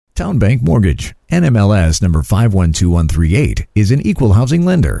Town Bank Mortgage, NMLS number 512138, is an equal housing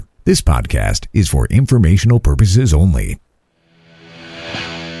lender. This podcast is for informational purposes only.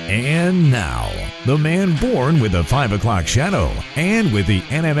 And now, the man born with the 5 o'clock shadow and with the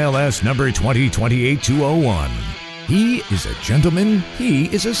NMLS number 2028-201. He is a gentleman.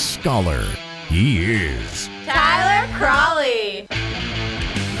 He is a scholar. He is Tyler Crawley.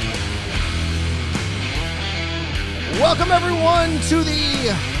 Welcome, everyone, to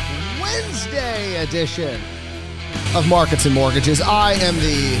the Wednesday edition of Markets and Mortgages. I am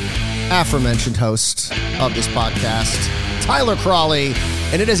the aforementioned host of this podcast, Tyler Crawley,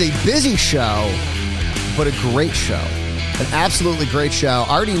 and it is a busy show, but a great show. An absolutely great show.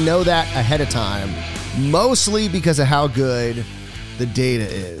 I already know that ahead of time, mostly because of how good the data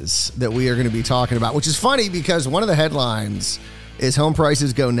is that we are going to be talking about, which is funny because one of the headlines is home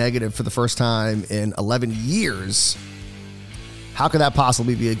prices go negative for the first time in 11 years. How could that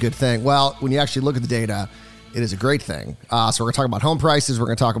possibly be a good thing? Well, when you actually look at the data, it is a great thing. So we're going to talk about home prices. We're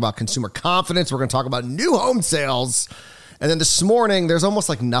going to talk about consumer confidence. We're going to talk about new home sales. And then this morning, there's almost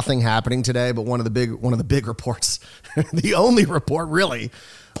like nothing happening today, but one of the big reports, the only report really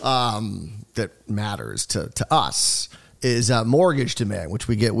that matters to us is mortgage demand, which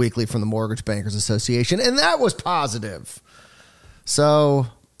we get weekly from the Mortgage Bankers Association. And that was positive. So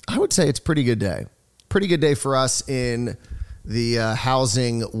I would say it's a pretty good day. Pretty good day for us in the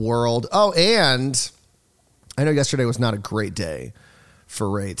housing world. Oh, and I know yesterday was not a great day for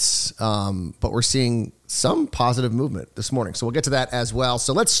rates, but we're seeing some positive movement this morning. So we'll get to that as well.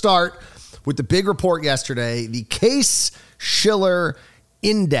 So let's start with the big report yesterday, the Case-Shiller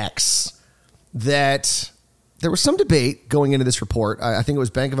Index, that there was some debate going into this report. I think it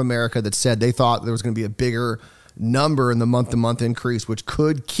was Bank of America that said they thought there was going to be a bigger number in the month-to-month increase, which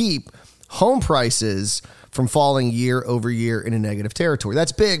could keep home prices from falling year over year in a negative territory.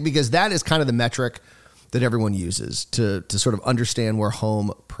 That's big because that is kind of the metric that everyone uses to sort of understand where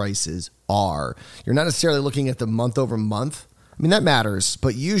home prices are. You're not necessarily looking at the month over month. I mean, that matters,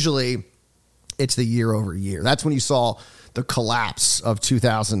 but usually it's the year over year. That's when you saw the collapse of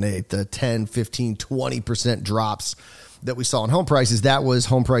 2008, the 10, 15, 20% drops that we saw in home prices. That was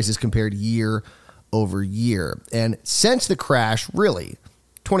home prices compared year over year. And since the crash, really,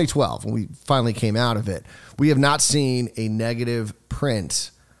 2012, when we finally came out of it, we have not seen a negative print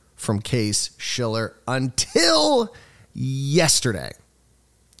from Case-Shiller until yesterday.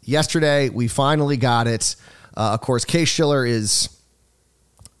 Yesterday, we finally got it. Of course, Case-Shiller is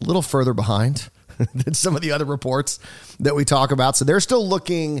a little further behind than some of the other reports that we talk about. So they're still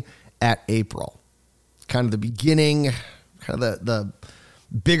looking at April, kind of the beginning, kind of the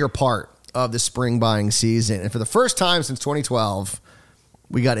bigger part of the spring buying season. And for the first time since 2012,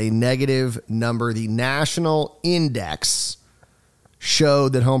 we got a negative number. The national index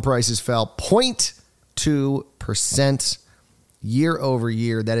showed that home prices fell 0.2% year over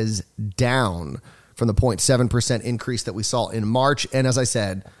year. That is down from the 0.7% increase that we saw in March. And as I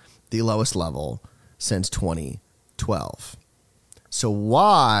said, the lowest level since 2012. So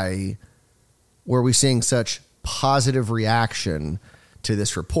why were we seeing such positive reaction to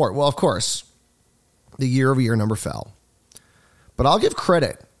this report? Well, of course, the year over year number fell. But I'll give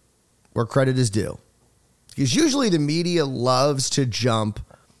credit where credit is due. Because usually the media loves to jump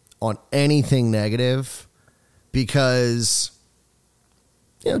on anything negative because,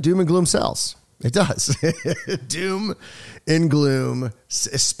 doom and gloom sells. It does. Doom and gloom,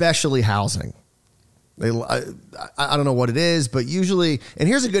 especially housing. I don't know what it is, but usually, and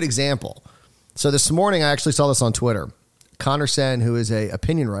here's a good example. So this morning, I actually saw this on Twitter. Connor Sen, who is a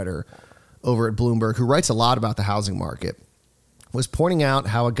opinion writer over at Bloomberg, who writes a lot about the housing market, was pointing out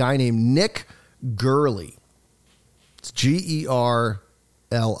how a guy named Nick Gerli, it's Gerli,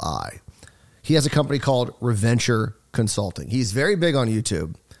 he has a company called Reventure Consulting. He's very big on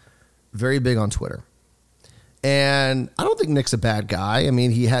YouTube, very big on Twitter. And I don't think Nick's a bad guy. I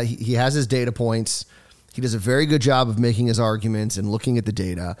mean, he has his data points. He does a very good job of making his arguments and looking at the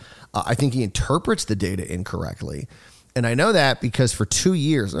data. I think he interprets the data incorrectly. And I know that because for 2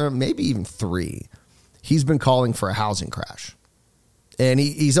 years, or maybe even 3, he's been calling for a housing crash. And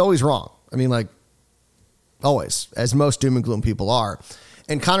he's always wrong. I mean, like, always, as most doom and gloom people are.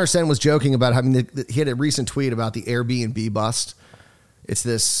 And Connor Sen was joking about having he had a recent tweet about the Airbnb bust. It's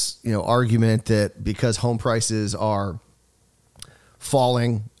this, argument that because home prices are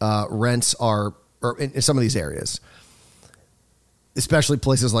falling, rents are, or in some of these areas, especially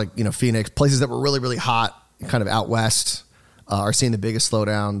places like, Phoenix, places that were really, really hot, kind of out west, are seeing the biggest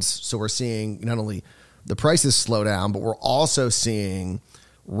slowdowns. So we're seeing not only the prices slow down, but we're also seeing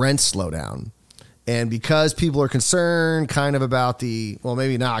rents slow down. And because people are concerned kind of about well,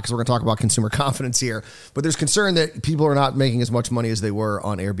 maybe not, because we're going to talk about consumer confidence here, but there's concern that people are not making as much money as they were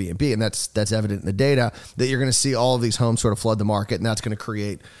on Airbnb. And that's evident in the data, that you're going to see all of these homes sort of flood the market, and that's going to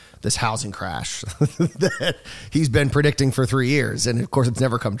create this housing crash that he's been predicting for 3 years. And of course, it's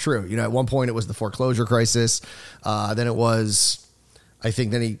never come true. At one point it was the foreclosure crisis. Then it was, I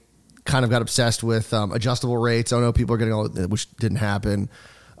think then he kind of got obsessed with adjustable rates. Oh no, people are getting all, which didn't happen.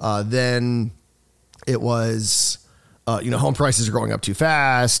 Then it was, home prices are going up too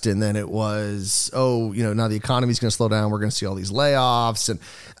fast. And then it was, now the economy's going to slow down. We're going to see all these layoffs. And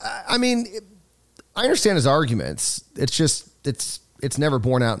I understand his arguments. It's just, it's never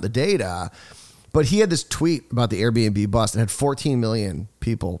borne out in the data. But he had this tweet about the Airbnb bust and had 14 million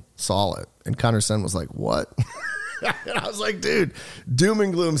people saw it. And Connor Sen was like, what? And I was like, dude, doom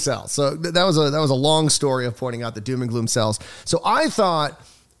and gloom sells. So that was a long story of pointing out that doom and gloom sells. So I thought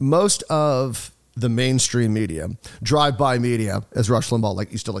most of the mainstream media, drive-by media, as Rush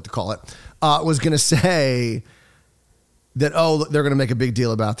Limbaugh used to like to call it, was going to say that, they're going to make a big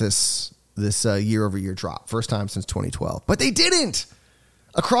deal about this year-over-year drop. First time since 2012. But they didn't.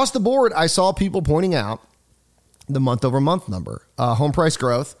 Across the board, I saw people pointing out the month-over-month number. Home price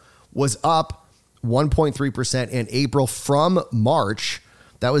growth was up 1.3% in April from March.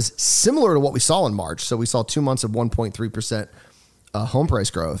 That was similar to what we saw in March. So we saw 2 months of 1.3% home price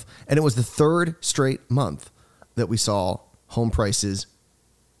growth. And it was the third straight month that we saw home prices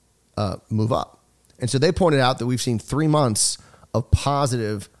move up. And so they pointed out that we've seen 3 months of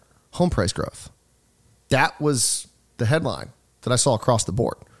positive home price growth. That was the headline that I saw across the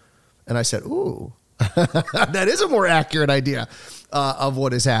board. And I said, ooh, that is a more accurate idea of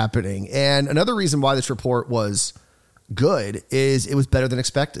what is happening. And another reason why this report was good is it was better than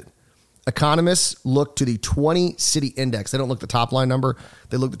expected. Economists look to the 20-city index. They don't look at the top line number.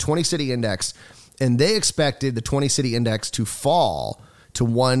 They look at the 20-city index, and they expected the 20-city index to fall to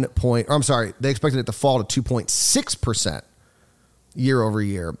they expected it to fall to 2.6% year over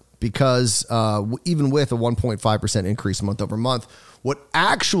year because even with a 1.5% increase month over month, what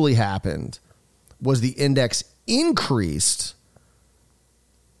actually happened was the index increased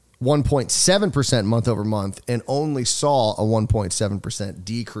 1.7% month over month and only saw a 1.7%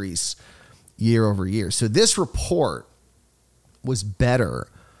 decrease year over year. So this report was better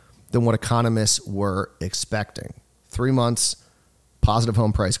than what economists were expecting. 3 months, positive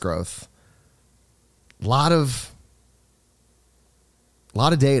home price growth. A lot of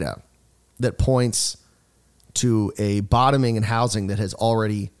data that points to a bottoming in housing that has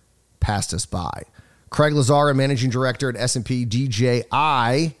already passed us by. Craig Lazara, managing director at S&P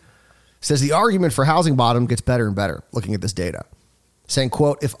DJI, says the argument for housing bottom gets better and better looking at this data. Saying,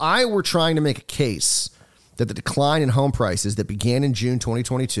 quote, if I were trying to make a case that the decline in home prices that began in June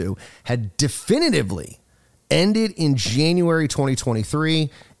 2022 had definitively ended in January 2023,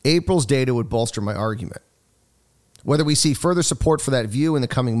 April's data would bolster my argument. Whether we see further support for that view in the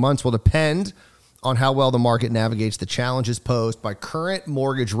coming months will depend on how well the market navigates the challenges posed by current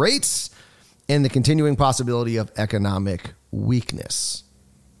mortgage rates and the continuing possibility of economic weakness.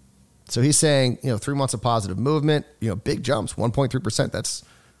 So he's saying, 3 months of positive movement, big jumps, 1.3%. That's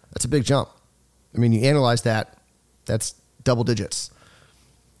a big jump. I mean, you analyze that, that's double digits.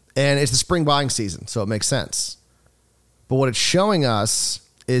 And it's the spring buying season, so it makes sense. But what it's showing us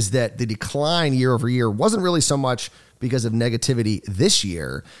is that the decline year over year wasn't really so much because of negativity this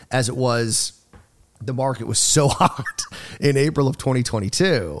year as it was the market was so hot in April of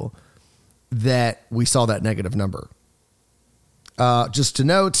 2022 that we saw that negative number. Just to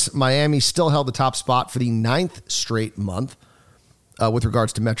note, Miami still held the top spot for the 9th straight month with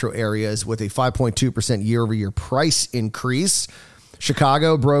regards to metro areas with a 5.2% year-over-year price increase.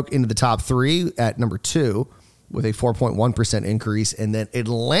 Chicago broke into the top 3 at number 2 with a 4.1% increase. And then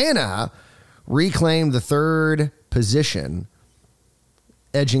Atlanta reclaimed the 3rd position,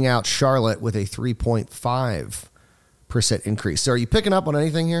 edging out Charlotte with a 3.5% increase. So are you picking up on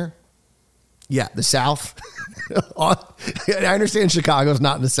anything here? Yeah, the South. I understand Chicago's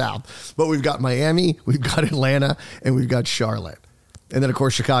not in the South, but we've got Miami, we've got Atlanta, and we've got Charlotte. And then, of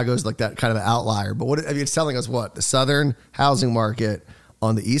course, Chicago's like that kind of outlier. But it's telling us what? The southern housing market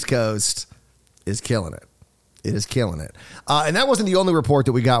on the East Coast is killing it. It is killing it. And that wasn't the only report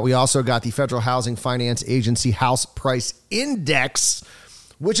that we got. We also got the Federal Housing Finance Agency House Price Index,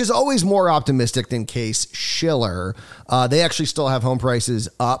 which is always more optimistic than Case-Shiller. They actually still have home prices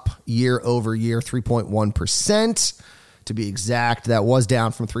up year over year, 3.1% to be exact. That was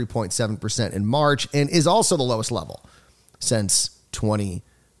down from 3.7% in March and is also the lowest level since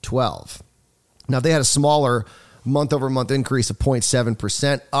 2012. Now, they had a smaller month-over-month increase of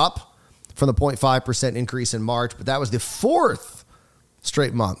 0.7% up from the 0.5% increase in March, but that was the fourth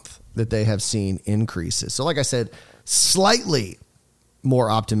straight month that they have seen increases. So like I said, slightly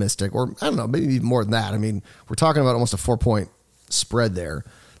more optimistic, or I don't know, maybe even more than that. I mean, we're talking about almost a 4-point spread there.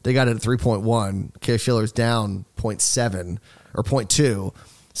 They got it at 3.1. Case-Shiller's down 0.7 or 0.2.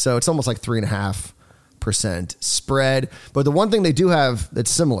 So it's almost like 3.5% spread. But the one thing they do have that's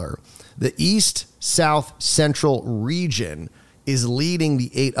similar, the East, South, Central region is leading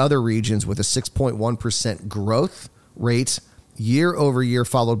the 8 other regions with a 6.1% growth rate year over year,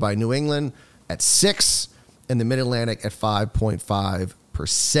 followed by New England at 6 and the Mid-Atlantic at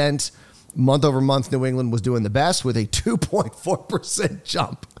 5.5%. Month over month, New England was doing the best with a 2.4%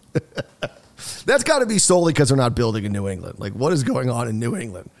 jump. That's got to be solely because they're not building in New England. Like, what is going on in New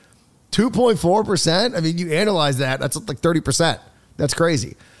England? 2.4%? I mean, you analyze that, that's like 30%. That's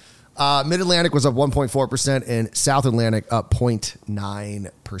crazy. Mid-Atlantic was up 1.4% and South Atlantic up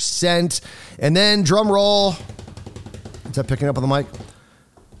 0.9%. And then, drum roll. Is that picking up on the mic?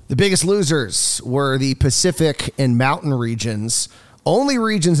 The biggest losers were the Pacific and Mountain regions. Only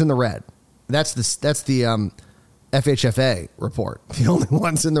regions in the red. That's the FHFA report. The only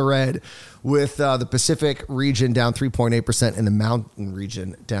ones in the red, with the Pacific region down 3.8% and the Mountain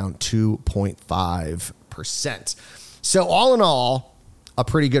region down 2.5%. So all in all, a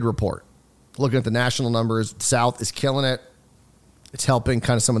pretty good report. Looking at the national numbers, South is killing it. It's helping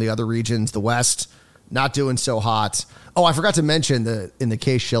kind of some of the other regions. The West, not doing so hot. Oh, I forgot to mention in the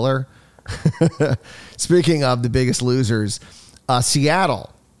Case-Shiller. Speaking of the biggest losers,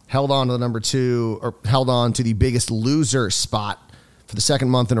 Seattle held on to the number 2, or held on to the biggest loser spot for the second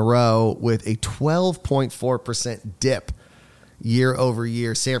month in a row with a 12.4% dip year over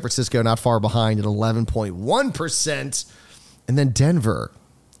year. San Francisco not far behind at 11.1%. And then Denver,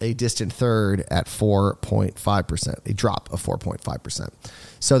 a distant third at 4.5%, a drop of 4.5%.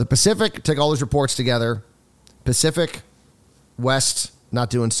 So the Pacific, take all those reports together. Pacific, West, not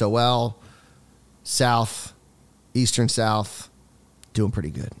doing so well. South, Eastern South, doing pretty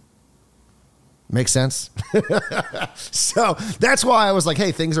good. Makes sense? So that's why I was like,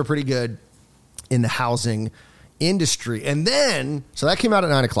 hey, things are pretty good in the housing industry. And then, so that came out at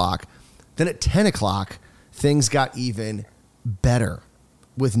 9 o'clock. Then at 10 o'clock, things got even better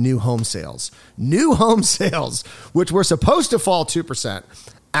with new home sales. New home sales, which were supposed to fall 2%,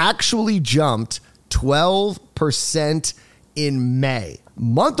 actually jumped 12% in May.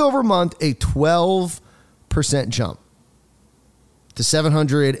 Month over month, a 12% jump to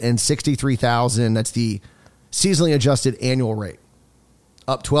 763,000. That's the seasonally adjusted annual rate.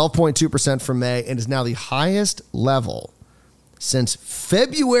 Up 12.2% from May and is now the highest level since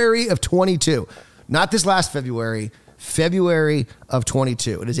February of 22. Not this last February, February of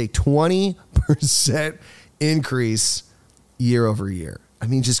 22. It is a 20% increase year over year. I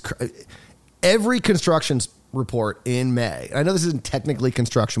mean, just every construction report in May. I know this isn't technically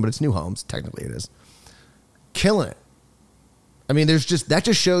construction, but it's new homes. Technically it is. Killing it. I mean, that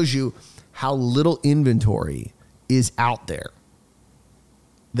just shows you how little inventory is out there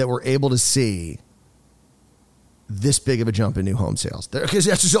that we're able to see this big of a jump in new home sales. Because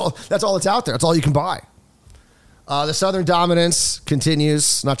that's all that's out there. That's all you can buy. The Southern dominance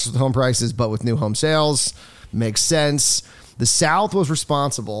continues, not just with home prices, but with new home sales. Makes sense. The South was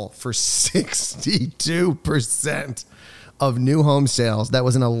responsible for 62% of new home sales. That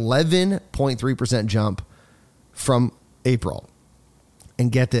was an 11.3% jump from April. And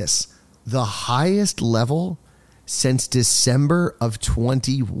get this, the highest level since December of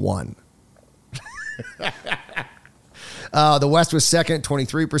 21. The West was second,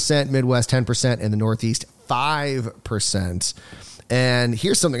 23%, Midwest 10%, and the Northeast 5%. And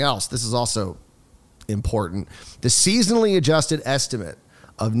here's something else. This is also important. The seasonally adjusted estimate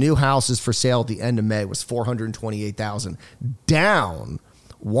of new houses for sale at the end of May was 428,000, down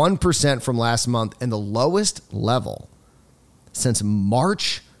 1% from last month, and the lowest level since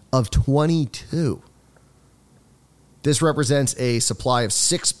March of 22. This represents a supply of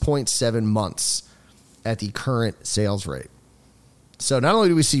 6.7 months at the current sales rate. So not only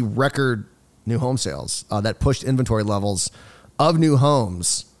do we see record new home sales that pushed inventory levels of new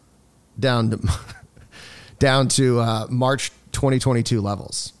homes down to March 2022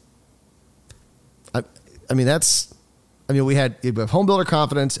 levels. We have home builder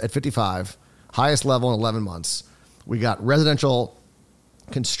confidence at 55, highest level in 11 months. We got residential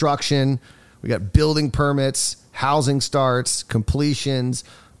construction. We got building permits, housing starts, completions.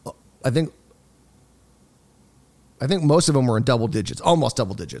 I think most of them were in double digits, almost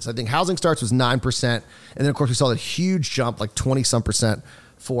double digits. I think housing starts was 9%. And then, of course, we saw that huge jump, like 20-some%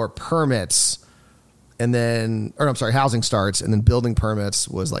 for permits. And then, housing starts, and then building permits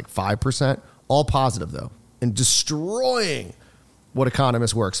was like 5%. All positive, though, and destroying what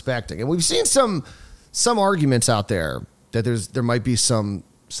economists were expecting. And we've seen some arguments out there that there might be something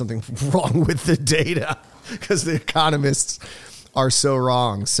wrong with the data because the economists are so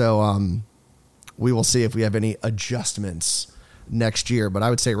wrong. So we will see if we have any adjustments next year. But I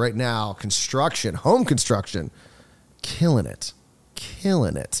would say right now, home construction, killing it.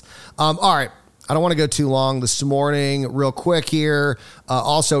 All right. I don't want to go too long this morning. Real quick here.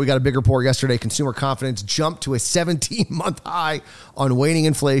 Also, we got a big report yesterday. Consumer confidence jumped to a 17-month high on waning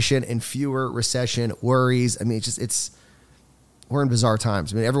inflation and fewer recession worries. I mean, we're in bizarre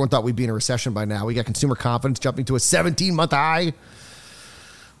times. I mean, everyone thought we'd be in a recession by now. We got consumer confidence jumping to a 17-month high.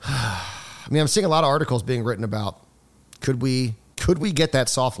 I mean, I'm seeing a lot of articles being written about could we get that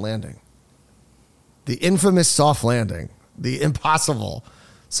soft landing? The infamous soft landing, the impossible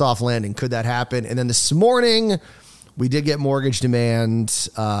soft landing. Could that happen? And then this morning, we did get mortgage demand,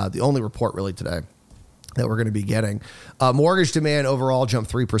 the only report really today that we're going to be getting. Mortgage demand overall jumped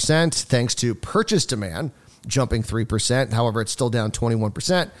 3% thanks to purchase demand jumping 3%. However, it's still down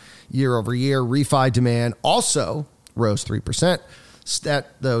 21% year over year. Refi demand also rose 3%.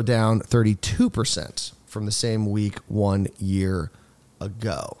 Stat, though, down 32% from the same week 1 year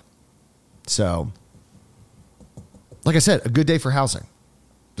ago. So, like I said, a good day for housing.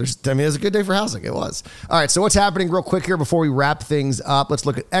 It was a good day for housing. It was. All right, so what's happening real quick here before we wrap things up? Let's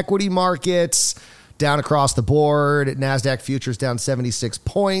look at equity markets down across the board. NASDAQ futures down 76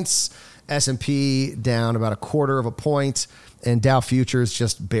 points. S&P down about 1/4 point. And Dow futures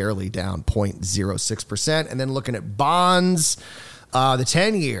just barely down 0.06%. And then looking at bonds, the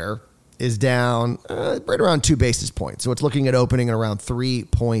 10-year is down right around 2 basis points. So it's looking at opening at around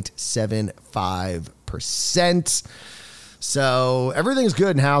 3.75%. So everything's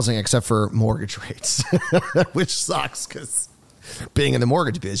good in housing except for mortgage rates, which sucks because being in the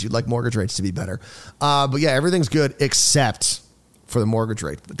mortgage biz, you'd like mortgage rates to be better. But yeah, everything's good except for the mortgage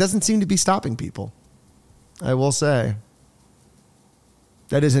rate. It doesn't seem to be stopping people, I will say.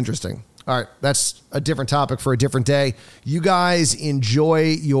 That is interesting. All right, that's a different topic for a different day. You guys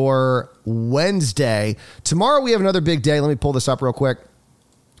enjoy your Wednesday. Tomorrow we have another big day. Let me pull this up real quick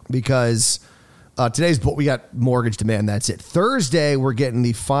because we got mortgage demand. That's it. Thursday, we're getting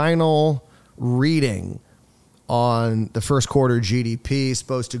the final reading on the first quarter GDP.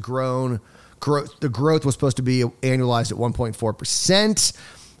 Supposed to grow. The growth was supposed to be annualized at 1.4%.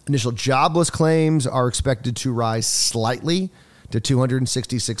 Initial jobless claims are expected to rise slightly to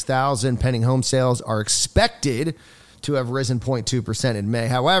 266,000. Pending home sales are expected to have risen 0.2% in May.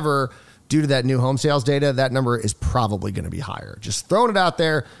 However, due to that new home sales data, that number is probably going to be higher. Just throwing it out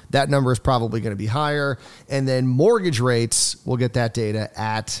there, that number is probably going to be higher. And then mortgage rates, we'll get that data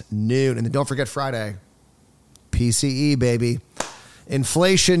at noon. And then don't forget Friday, PCE, baby.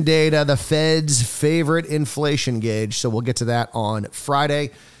 Inflation data, the Fed's favorite inflation gauge. So we'll get to that on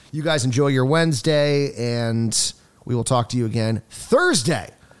Friday. You guys enjoy your Wednesday, and we will talk to you again Thursday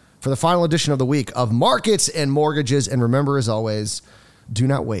for the final edition of the week of Markets and Mortgages. And remember, as always, do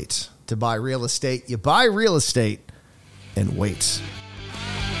not wait to buy real estate. You buy real estate and wait.